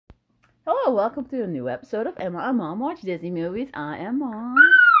Hello, welcome to a new episode of Emma and Mom Watch Disney Movies. I am Mom.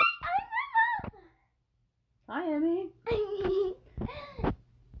 Hi, Emmy.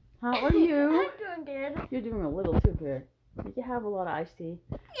 How are you? I'm doing good. You're doing a little too good. Did you have a lot of iced tea?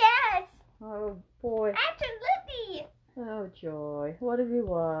 Yes, Oh, boy. absolutely. Oh, joy. What did we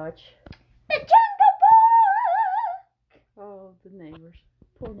watch? The Jungle Book. Oh, the neighbors.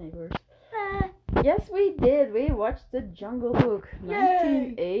 Poor neighbors. Uh, Yes, we did. We watched The Jungle Book.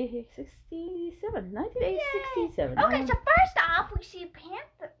 Yay. 1967. 1967. Okay, so first off, we see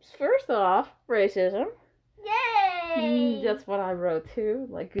panthers. First off, racism. Yay! That's what I wrote too.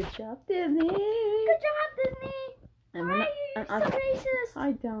 Like, good job, Disney. Good job, Disney. And Why are you so racist?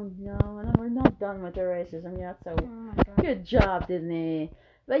 I don't know, and we're not done with the racism yet, so Oh my God. good job, Disney.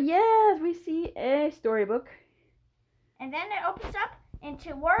 But yes, we see a storybook. And then it opens up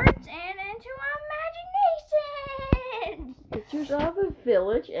into words and into imagination. Pictures of a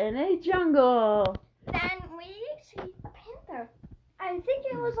village and a jungle. Then we see a panther. I think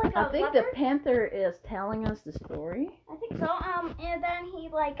it was like I a think leopard. the panther is telling us the story. I think so. And then he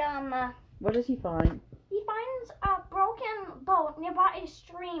What does he find? he finds a broken boat nearby a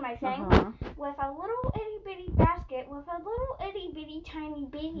stream, I think, with a little itty bitty basket with a little itty bitty tiny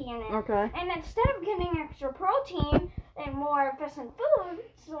baby in it. Okay. And instead of getting extra protein and more efficient food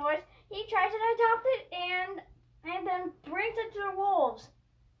source, he tries to adopt it and then brings it to the wolves,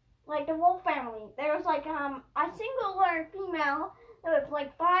 like the wolf family. There was like a singular female with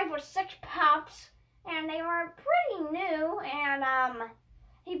like 5 or 6 pups, and they were pretty new. And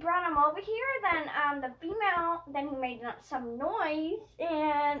he brought them over here. Then the female, then he made some noise,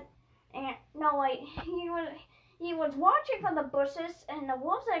 and no, wait, he was watching from the bushes, and the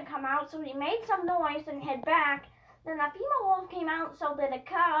wolves had come out, so he made some noise and head back. Then the female wolf came out, so did the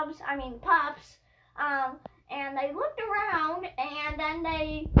pups, and they looked around, and then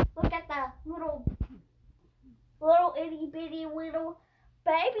they looked at the little itty bitty little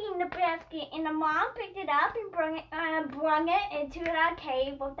baby in the basket, and the mom picked it up and brung it into the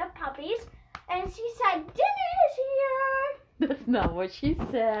cave with the puppies, and she said, "Dinner is here." That's not what she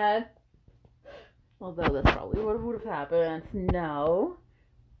said. Although that's probably what would have happened. No.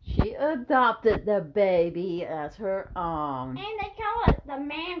 She adopted the baby as her own. And they call it the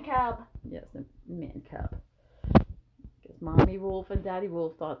man cub. Yes, the man cub. Because Mommy Wolf and Daddy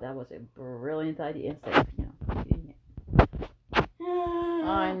Wolf thought that was a brilliant idea instead of, feeding it.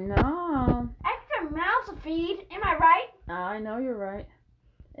 I know. Extra mouths to feed, am I right? I know you're right.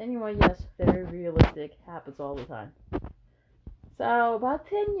 Anyway, yes, very realistic. Happens all the time. So, about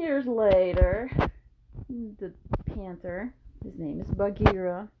 10 years later, the panther, his name is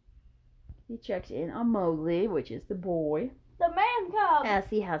Bagheera, he checks in on Mowgli, which is the boy, The man cub. as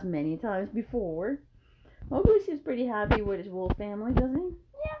he has many times before. Mowgli seems pretty happy with his wolf family, doesn't he?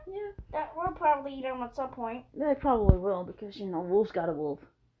 Yeah. That we'll probably eat him at some point. They probably will, because, wolf's got a wolf.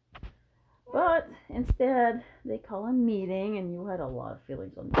 But, instead, they call a meeting, and you had a lot of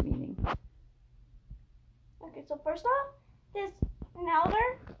feelings on the meeting. Okay, so first off, this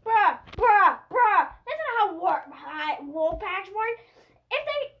elder, bruh. That's not how wolf packs work.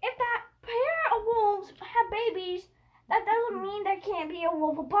 If that pair of wolves have babies, that doesn't mean there can't be a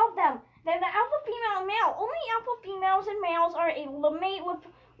wolf above them. They're the alpha female and male. Only alpha females and males are able to mate with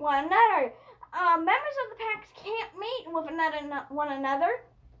one another. Members of the packs can't mate with one another.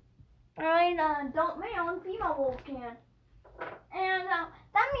 Only the adult male and female wolf can. And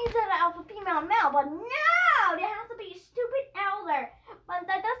that means that an alpha female and male, but no, there has to be a stupid elder. But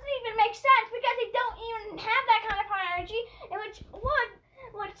that doesn't even make sense because they don't even have that kind of energy,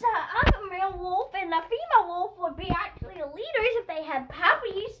 which the other male wolf and the female wolf would be actually the leaders if they had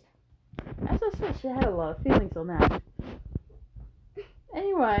puppies. As I said, she had a lot of feelings on that.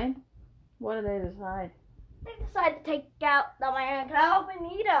 Anyway, what did they decide? They decided to take out the man cub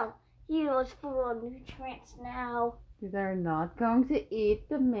and eat him. He was full of nutrients now. They're not going to eat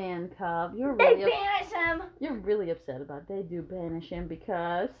the man cub. They banish him You're really upset about it. They do banish him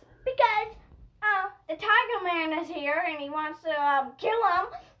because the tiger man is here and he wants to kill him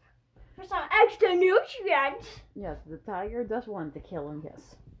for some extra nutrients. yes, the tiger does want to kill him.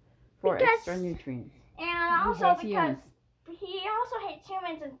 Yes, for Because- extra nutrients. And also hates because humans. he also hates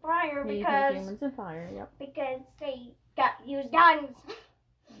humans and fire He hates because humans and fire. Yep. they use guns.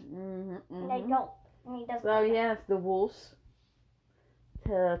 Mm-hmm, And they don't. And he doesn't. So yes, the wolves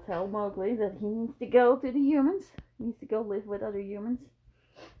tell Mowgli that he needs to go to the humans. He needs to go live with other humans.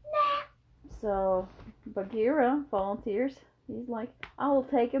 Nah. So Bagheera volunteers. He's like, I will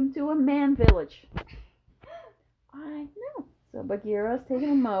take him to a man village. I know. So Bagheera is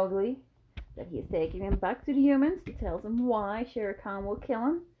taking Mowgli, that he is taking him back to the humans. He tells him why Shere Khan will kill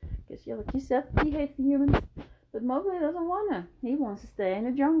him, Because, yeah, like you said, he hates the humans. But Mowgli doesn't want to. He wants to stay in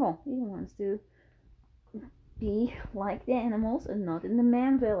the jungle. He wants to be like the animals and not in the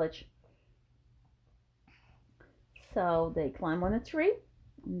man village. So they climb on a tree.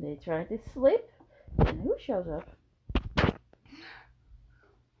 And they try to sleep. And who shows up? I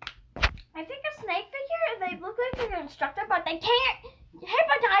think a snake figure. They look like an instructor, but they can't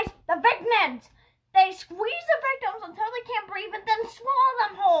hypnotize the victims. They squeeze the victims until they can't breathe and then swallow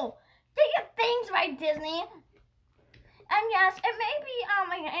them whole. Do your things right, Disney. And yes, it may be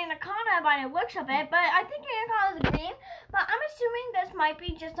an anaconda by the looks of it, but I think the anaconda is green. But I'm assuming this might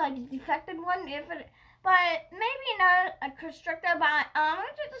be just like a defected one, but maybe not a constrictor. But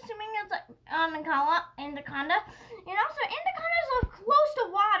I'm just assuming it's an anaconda. You know, so anacondas live close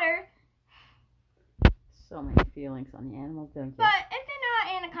to water. So many feelings on the animals, don't you? But if they're not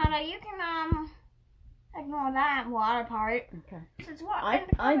anaconda, you can ignore that water part. Okay. Since what?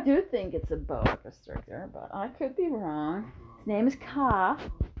 I do think it's a boa constrictor, but I could be wrong. His name is Kaa.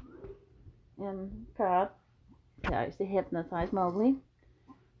 And Kaa tries to hypnotize Mowgli.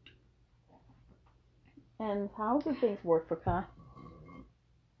 And how do things work for Kaa?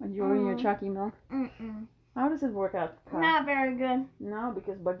 Enjoying your Chucky milk? How does it work out for Kaa? Not very good. No,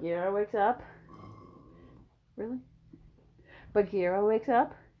 because Bagheera wakes up. Really? Bagheera wakes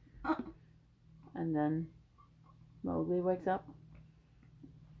up. And then Mowgli wakes up.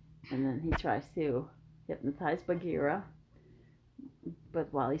 And then he tries to hypnotize Bagheera.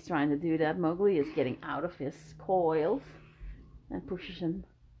 But while he's trying to do that, Mowgli is getting out of his coils and pushes him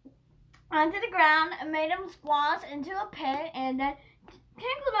onto the ground and made him squash into a pit and then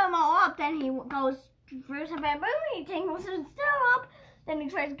tangled them all up. Then he goes through some bamboo, he tangles him still up. Then he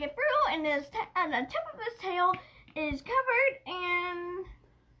tries to get through, and and the tip of his tail is covered and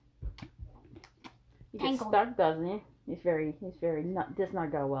he gets stuck, doesn't he? He's very does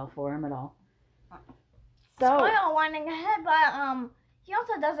not go well for him at all. So spoiler warning ahead, but he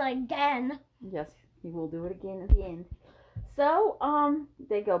also does it again. Yes, he will do it again at the end. So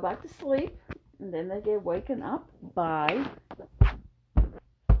they go back to sleep, and then they get waken up by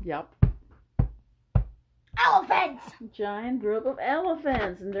elephants. Giant group of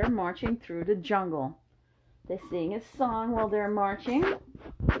elephants, and they're marching through the jungle. They sing a song while they're marching.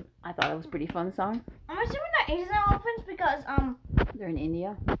 I thought it was a pretty fun song. I'm assuming they're Asian elephants because they're in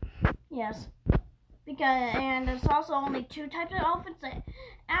India. Yes. And there's also only two types of elephants: the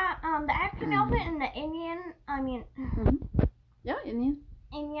African elephant and the Indian. Yeah, Indian.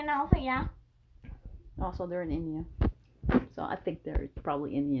 Indian elephant, yeah. Also, they're in India, so I think they're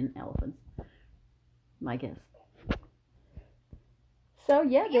probably Indian elephants. My guess. So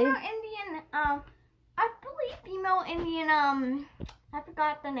yeah, Indian. I believe female Indian. I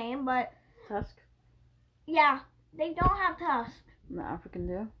forgot the name, but tusk. Yeah, they don't have tusks. The African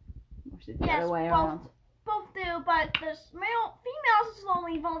do. Or is it the other way around? Both do, but the females are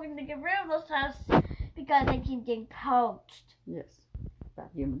slowly evolving to get rid of those tusks because they keep getting poached. Yes, by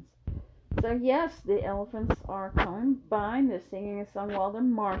humans. So yes, the elephants are coming by and they're singing a song while they're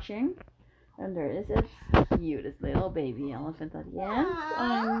marching. And there is a cutest little baby elephant at the end.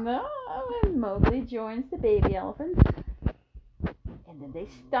 I know. And Mowgli joins the baby elephant. And then they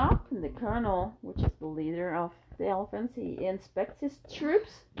stop, and the colonel, which is the leader of the elephants, he inspects his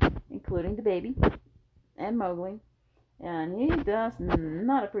troops, including the baby and Mowgli. And he does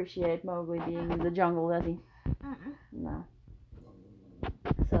not appreciate Mowgli being in the jungle, does he? No.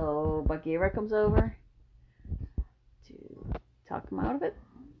 So Bagheera comes over to talk him out of it.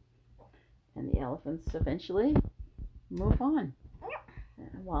 And the elephants eventually move on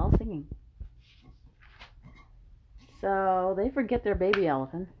while singing. So they forget their baby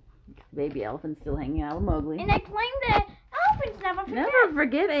elephant. The baby elephant's still hanging out with Mowgli. And they claim the elephants never forget. Never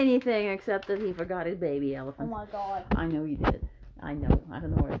forget anything except that he forgot his baby Oh elephant. my god. I know he did. I know. I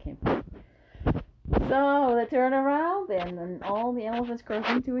don't know where it came from. So they turn around and then all the elephants crash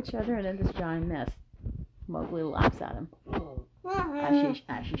into each other and then this giant mess. Mowgli laughs at him.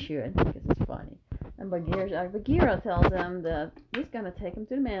 As she should, because it's funny. And Bagheera tells them that he's going to take him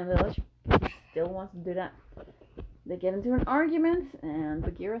to the man village. He still wants to do that. They get into an argument, and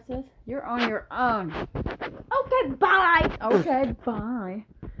Bagheera says, "You're on your own." Okay, bye. Okay, bye.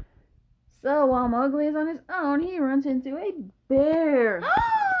 So while Mowgli is on his own, he runs into a bear. A bear!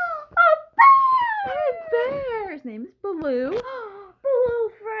 A bear! His name is Baloo. Baloo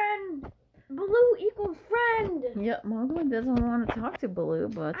friend. Baloo equals friend. Yep, Mowgli doesn't want to talk to Baloo,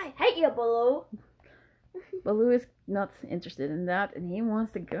 but I hate you, Baloo. Baloo is not interested in that, and he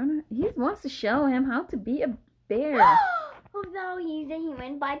wants to show him how to be a bear. Although he's a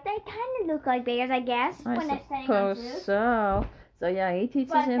human, but they kind of look like bears, I guess. I when they're standing on suppose two. so. So yeah, he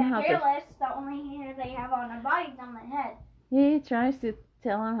teaches But him the how to. hairless, the only hair they have on their body is on their head. He tries to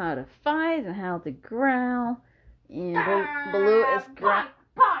tell him how to fight and how to growl. And Baloo is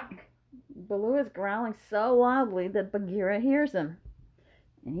Baloo is growling so loudly that Bagheera hears him.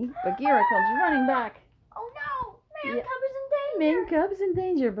 And Bagheera comes running back. Oh no! Man Yeah. Cub is in danger! Man Cub is in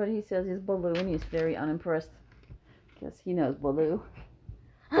danger, but he says he's Baloo and he's very unimpressed. Because he knows Baloo.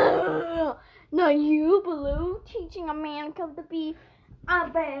 Not you, Baloo, teaching a man cub to be a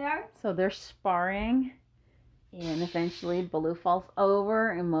bear. So they're sparring. And eventually Baloo falls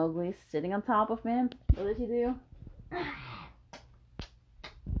over and Mowgli's sitting on top of him. What does he do?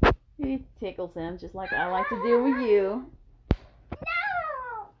 He tickles him just like I like to do with you.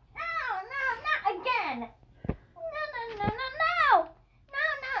 No, not again.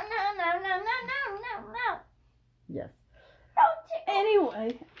 No. Yes. Don't tickle.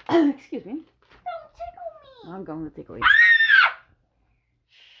 Anyway, excuse me. Don't tickle me. I'm going to tickle you.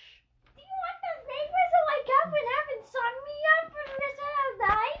 Do you want the neighbors to wake up and have insomnia for the rest of the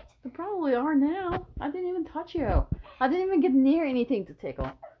night? They probably are now. I didn't even touch you. I didn't even get near anything to tickle.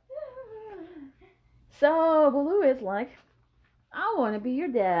 So Baloo is like, I want to be your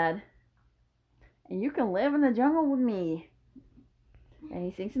dad. And you can live in the jungle with me. And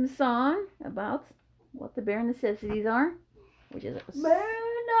he sings him a song about what the bare necessities are. Which is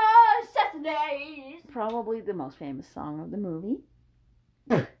Necessities. probably the most famous song of the movie.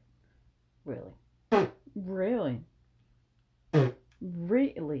 Really?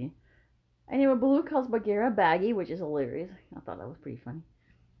 Really? Anyway, Baloo calls Bagheera Baggy, which is hilarious. I thought that was pretty funny.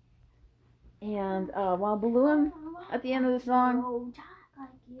 And while Baloo, at the end of the song,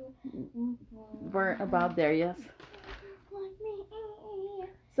 we're about there, yes.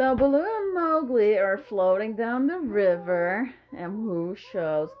 So Baloo and Mowgli are floating down the river, and who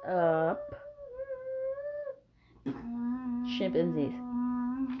shows up? Chimpanzees.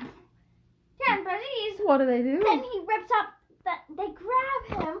 Chimpanzees. What do they do? Then he rips up. They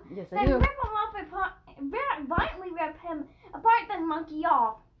grab him. Yes, They they do. rip him off apart. Violently rip him apart. Then monkey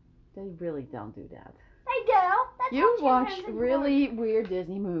off. They really don't do that. They do. That's You how watch chimpanzees really weird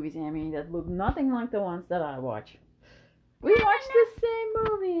Disney movies, Amy, that look nothing like the ones that I watch. We watched the same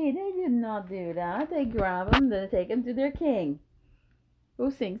movie. They did not do that. They grab him, then take him to their king.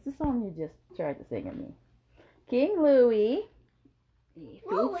 Who sings the song you just tried to sing at me? King Louie.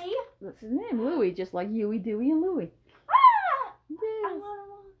 work. Louie. That's his name, Louie, just like Huey, Dewey, and Louie. Ah! I Yes. wanna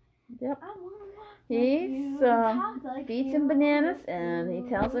walk. Yep. I wanna walk. He Talk like feeds you. him bananas, and he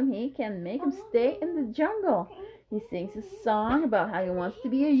tells him he can make him stay in the jungle. He sings a song about how he wants to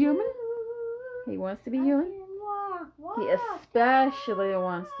be a human. He wants to be human. He especially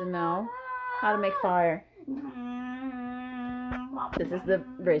wants to know how to make fire. This is the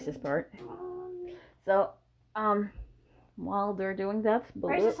racist part. So, while they're doing that,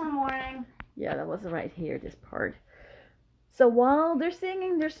 Racism warning. yeah, that was right here, this part. So while they're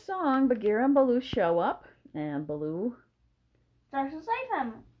singing their song, Bagheera and Baloo show up, and Baloo Tries to save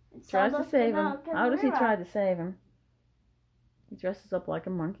him. tries to save him. How does he try to save him? He dresses up like a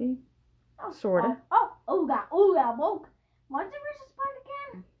monkey. Sorta. Ooga, woke. What's the racist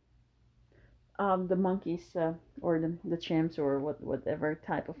part again? The monkeys, or the chimps, or whatever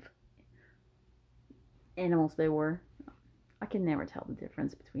type of animals they were. I can never tell the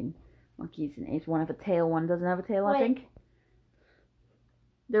difference between monkeys and apes. One have a tail, one doesn't have a tail, I Wait. think.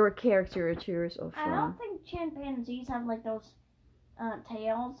 There were caricatures of... I don't think chimpanzees have like those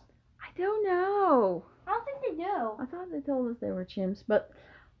tails. I don't know. I don't think they do. I thought they told us they were chimps, but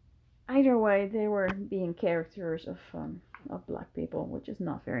either way, they were being characters of black people, which is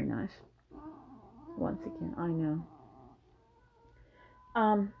not very nice. Once again, I know.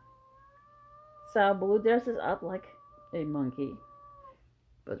 So Baloo dresses up like a monkey,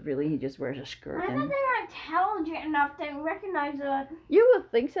 but really he just wears a skirt. I thought they were intelligent enough to recognize it. You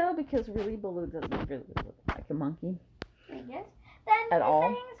would think so, because really Baloo doesn't really look like a monkey I guess. Then at all.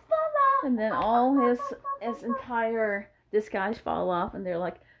 things fall off. And then all his entire disguise fall off, and they're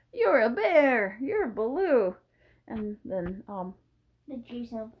like, "You're a bear, you're Baloo," and then They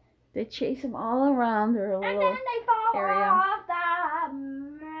chase him. they chase him all around their And little then they fall area. off the.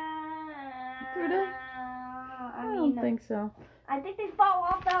 Do they? I don't think so. I think they fall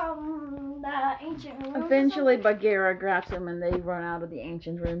off the ancient rooms. Eventually, Bagheera grabs him, and they run out of the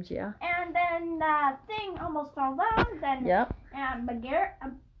ancient rooms. Yeah. And then the thing almost fell down. Then Yep. Bagheera,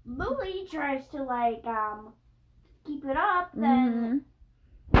 Louie tries to keep it up. Then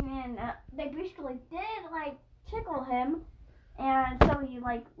and they basically did tickle him, and so he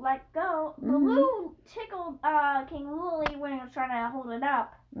let go. Baloo tickled King Louie when he was trying to hold it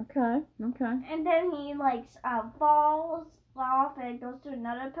up. Okay. And then he falls off and it goes to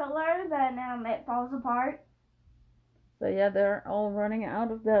another pillar, then it falls apart. So yeah, they're all running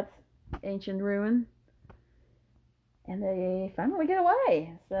out of that ancient ruin. And they finally get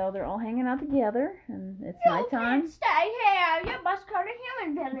away. So they're all hanging out together, and it's nighttime. Can't stay here. You must go to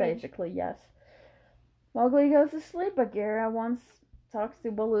human village. Basically, yes. Mowgli goes to sleep, but Bagheera talks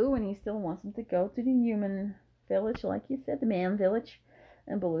to Baloo, and he still wants him to go to the human village, like you said, the man village.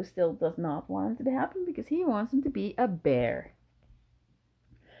 And Baloo still does not want him to happen because he wants him to be a bear.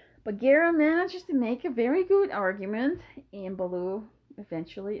 Bagheera manages to make a very good argument, and Baloo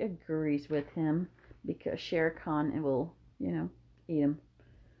eventually agrees with him because Shere Khan will, eat him.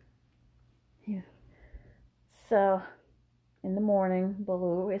 Yeah. So, in the morning,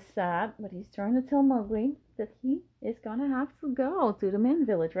 Baloo is sad, but he's trying to tell Mowgli that he is gonna have to go to the man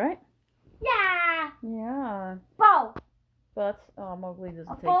village, right? Yeah. Yeah. Bo. But Mowgli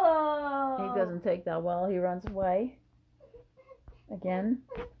doesn't He doesn't take that well. He runs away again,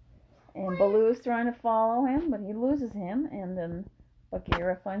 and Baloo is trying to follow him, but he loses him, and then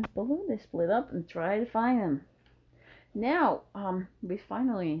Bagheera finds Baloo. They split up and try to find him. Now, we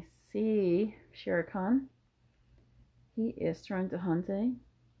finally see Shere Khan. He is trying to hunt a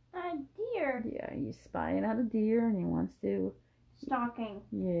deer. Yeah, he's spying out a deer, and he wants to... Stalking.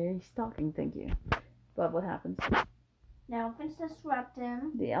 Yeah, he's stalking, thank you. But what happens? The elephants disrupt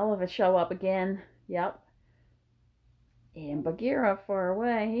him. The elephants show up again. Yep. And Bagheera, far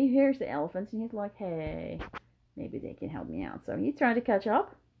away, he hears the elephants, and he's like, hey, maybe they can help me out. So he's trying to catch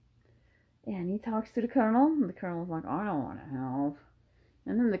up. And he talks to the colonel. And the colonel's like, I don't want to help.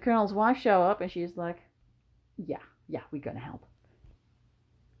 And then the colonel's wife show up, and she's like, yeah, we're going to help.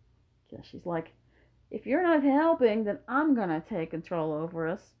 Yeah, she's like, if you're not helping, then I'm going to take control over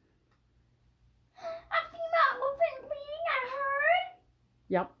us. A female elephant bleeding, I heard.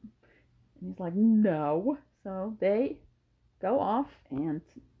 Yep. And he's like, no. So they go off and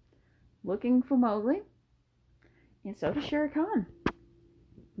looking for Mowgli. And so does Shere Khan.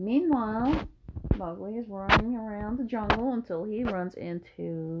 Meanwhile, Mowgli is running around the jungle until he runs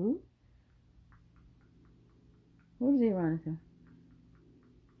into... What does he run into?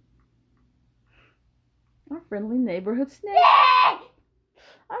 Our friendly neighborhood snake.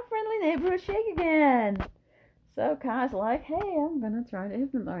 Our friendly neighborhood snake again. So Kai's like, hey, I'm going to try to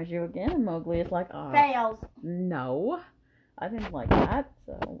hypnotize you again. And Mowgli is like, oh, Fails. no. I didn't like that,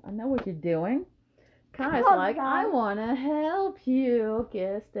 so I know what you're doing. Kai's Oh, like, God. I want to help you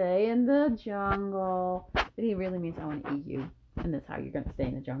stay in the jungle. But he really means I want to eat you. And that's how you're going to stay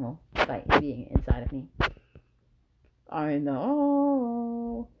in the jungle, by being inside of me. I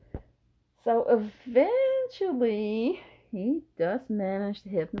know. So eventually, he does manage to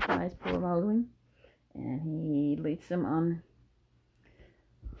hypnotize poor Mowgli. And he leads him on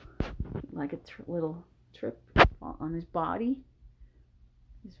like a little trip on his body.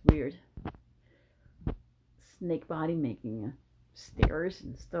 It's weird. Snake body making stairs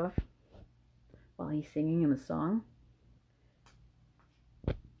and stuff while he's singing him a song.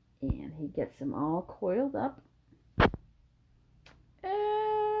 And he gets him all coiled up.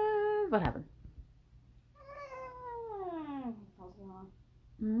 And what happened?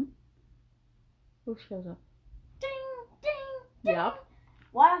 Hmm? Who shows up? Ding, ding, ding. Yep.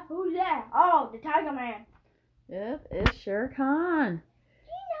 What? Who's that? Oh, the Tiger Man. It is Shere Khan.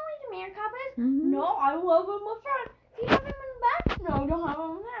 Do you know who the man cub is? Mm-hmm. No, I love him with friend. Do you have him in the back? No, I don't have him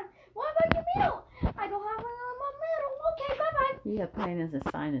in the back. What about your middle? I don't have him in my middle. Okay, bye-bye. He had pain in his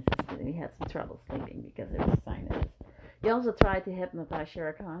sinuses. He had some trouble sleeping because of his sinuses. He also tried to hypnotize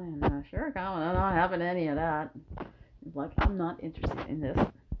Shere Khan, and Shere Khan was not having any of that. He's like, I'm not interested in this.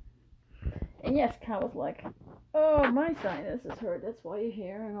 And yes, Khan was like, oh, my sinuses hurt. That's why you're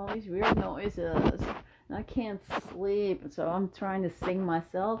hearing all these weird noises. And I can't sleep, so I'm trying to sing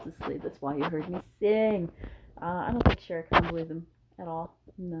myself to sleep. That's why you heard me sing. I don't think Shere Khan believed him at all.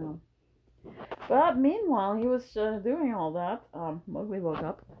 No. But meanwhile, he was doing all that. Mowgli woke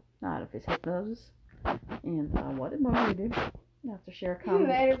up out of his hypnosis. And what did Mowgli do after Shere He Khan?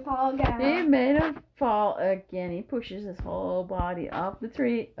 made it fall down. He made him fall again. He pushes his whole body up the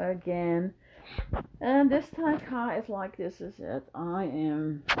tree again. And this time Kai is like, this is it. I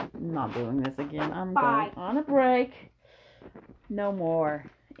am not doing this again. I'm going on a break. No more.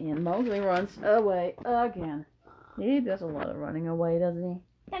 And Mowgli runs away again. He does a lot of running away, doesn't he?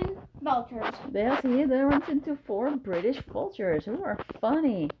 And vultures. Yes, he runs into 4 British vultures who are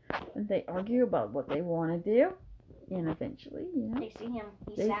funny. And they argue about what they want to do. And eventually, They see him.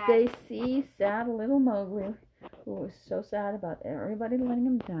 He's sad. they see sad little Mowgli, who is so sad about everybody letting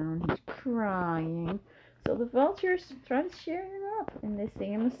him down. He's crying. So the vultures try to cheer him up, and they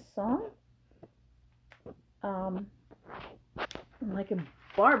sing him a song. like a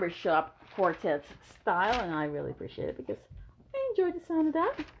barbershop quartet style, and I really appreciate it because I enjoyed the sound of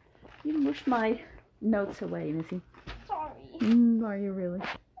that. You pushed my notes away, Missy. Sorry. Are you really?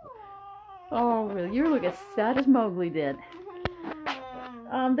 Oh, really? You look as sad as Mowgli did.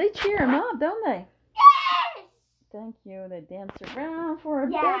 They cheer him up, don't they? Yes! Thank you. They dance around for a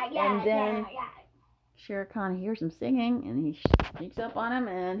bit, Yeah, and then yeah. Shere Khan hears him singing, and he sneaks up on him,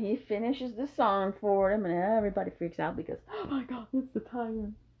 and he finishes the song for him, and everybody freaks out because, oh my God, it's the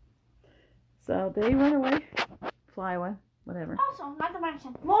tiger. So they run away, fly away, whatever. Also, not to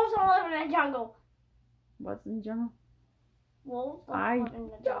mention, wolves don't live in the jungle. What's in the jungle? Wolves I don't live in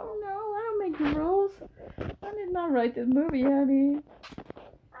the jungle. don't know. I don't make the rules. I did not write this movie, honey.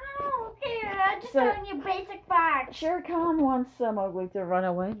 I don't care. I'm just So- telling you basic facts. Shere Khan wants Mowgli to run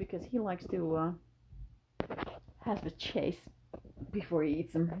away because he likes to have the chase before he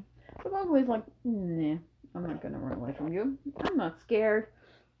eats him. But Mowgli's like, nah, I'm not gonna run away from you. I'm not scared.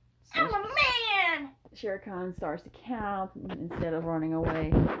 So I'm a man. Shere Khan starts to count. And instead of running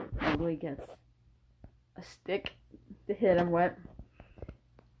away, Mowgli gets a stick to hit him with.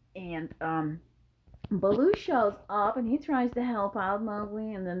 And Baloo shows up and he tries to help out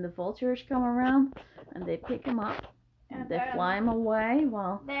Mowgli, and then the vultures come around and they pick him up and they fly him away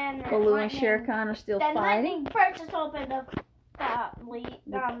while Then Baloo and Shere Khan are still Then fighting. lightning bursts open the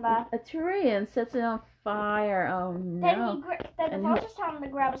A tree and sets it on fire. Oh Then no. then the And vultures tell him to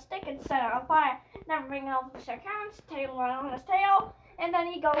grab a stick and set it on fire. Then bring it over to Shere Khan's tail on his tail, and then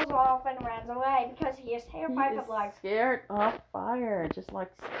he goes off and runs away because he is terrified of He is scared of fire, just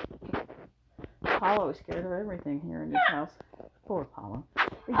like Apollo is scared of everything here in this house. Poor Apollo.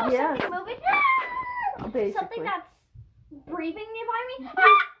 Oh, Yes, something moving. basically. Something that's breathing nearby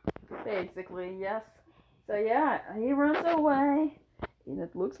me. Basically, yes. So yeah, he runs away, and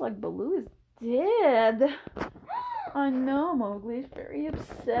it looks like Baloo is dead. I know, Mowgli's very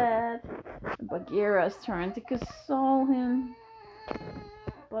upset. Bagheera's trying to console him,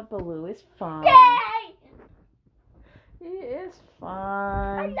 but Baloo is fine. Yay! He is I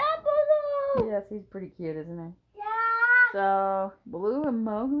fine. love Baloo. Yes, he's pretty cute, isn't he? Yeah. So Baloo and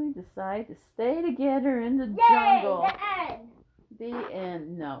Mowgli decide to stay together in the Yay! jungle. The end. The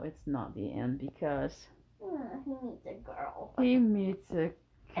end. No, it's not the end because He needs a girl. he meets a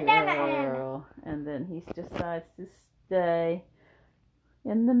And then the end. girl, and then he decides to stay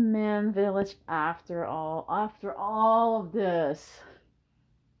in the man village after all of this.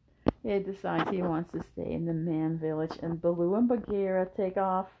 He decides he wants to stay in the man village, and Baloo and Bagheera take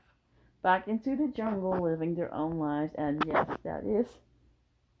off back into the jungle, living their own lives, and yes, that is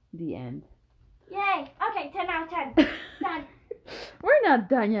the end. Yay. Okay, 10 out of 10. Done. We're not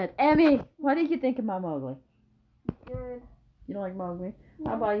done yet. Emmy, what did you think about Mowgli? Good. You don't like Mowgli?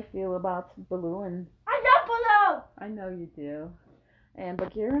 How about you feel about Baloo? And I love Baloo. I know you do. And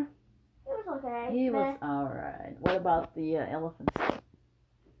Bagheera? He was okay. He was alright. What about the elephants?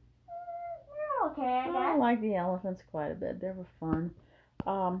 You're okay, I I guess. like the elephants quite a bit. They were fun.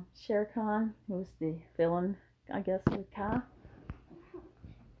 Shere Khan, who's the villain, I guess, with Kaa.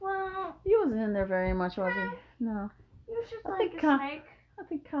 Well, He wasn't in there very much, was he? No. he was just I like think a Kaa- snake. I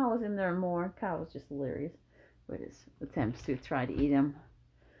think Kaa was in there more. Kaa was just hilarious with his attempts to try to eat him.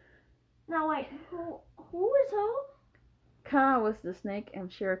 No, wait. Who is who? Kaa was the snake,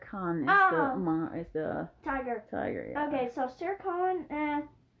 and Shere Khan is Oh. is the Tiger. tiger. Yeah. Okay, so Shere Khan,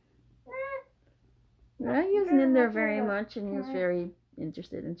 Yeah, he wasn't in there Very very much much, and he was Yeah. very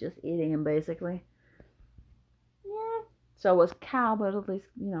interested in just eating him, basically. yeah. So was Kaa, but at least,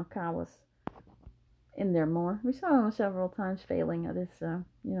 Kaa was in there more. We saw him several times failing at his,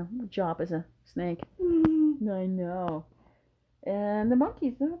 job as a snake. I know. And the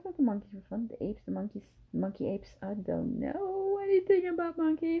monkeys, I thought the monkeys were fun. The apes, the monkeys, monkey apes. I don't know anything about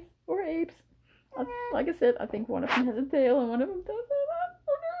monkeys or apes. Like I said, I think one of them has a tail and one of them doesn't. I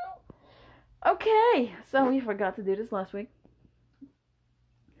don't know. Okay, so we forgot to do this last week.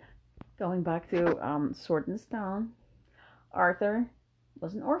 Going back to Sword and Stone. Arthur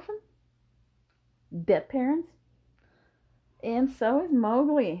was an orphan. Dead parents. And so is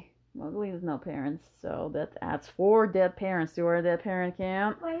Mowgli. Mowgli has no parents, so that adds 4 dead parents to our dead parent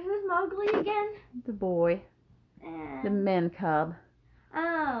count. Wait, who's Mowgli again? The boy, the man cub.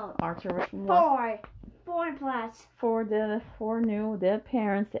 Oh, Arthur was from last. 4 plus. 4 new dead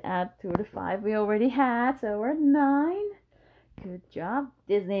parents to add to the 5 we already had, so we're at 9. Good job,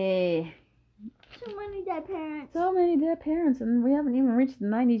 Disney. So many dead parents. So many dead parents, and we haven't even reached the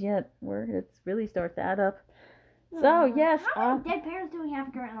 90s yet, where it really starts to add up. So, yes, How many dead parents do we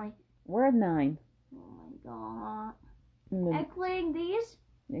have currently? we're at 9. Oh my god. Mm, Including these?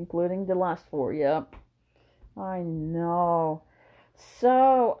 Including the last 4, yep. I know.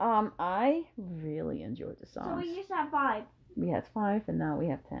 So, I really enjoyed the So songs. we used to have 5. We had 5, and now we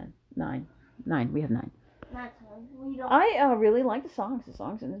have 10. 9. 9. We have 9. That's we don't. I really like the songs. The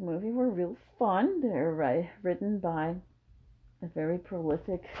songs in this movie were real fun. They're written by a very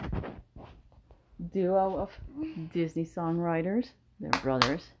prolific duo of Disney songwriters. They're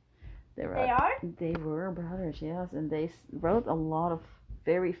brothers. They are? They were brothers, yes, and they wrote a lot of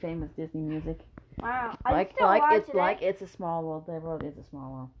very famous Disney music. Wow. Are Like they still alive today? like It's a Small World. They wrote It's a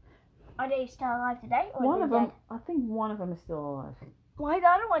Small World. Are they still alive today? Or One are of they them, dead? I think one of them is still alive. Why did the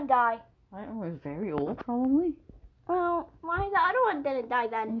other one die? I don't know, he's very old probably. Well, Why the other one didn't die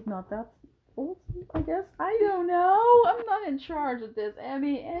then? he's not that old, I guess. I don't know. I'm not in charge of this,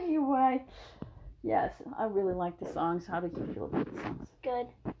 Emmy. Anyway, yes, I really like the songs. How did you feel about the songs? Good.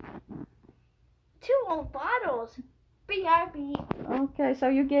 2 old bottles. Be happy. Okay, so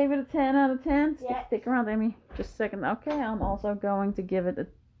you gave it a 10 out of 10? Yes. Stick around, Emmy. Just a second. Okay, I'm also going to give it a...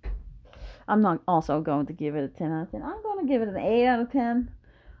 I'm not also going to give it a 10 out of 10. I'm going to give it an 8 out of 10.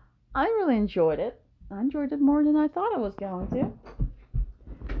 I really enjoyed it. I enjoyed it more than I thought I was going to.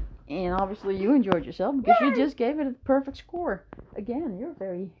 And obviously you enjoyed yourself because you just gave it a perfect score. Again, you're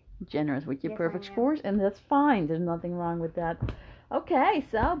very generous with your Yes, perfect I am. scores, and that's fine. There's nothing wrong with that. Okay,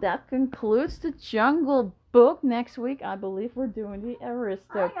 so that concludes the Jungle Book. Next week, I believe we're doing the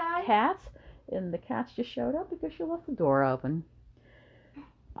Aristocats. Hi, guys. And the cats just showed up because she left the door open.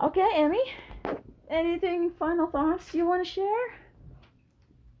 Okay, Emmy, anything final thoughts you want to share?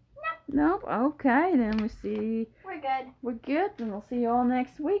 Nope. Okay, then We're good. we're good, and we'll see you all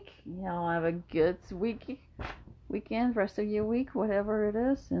next week. Y'all have a good weekend, rest of your week, whatever it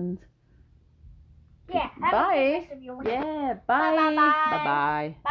is, and Yeah. Have a Bye. good rest of your week. yeah, Bye, bye, bye. bye.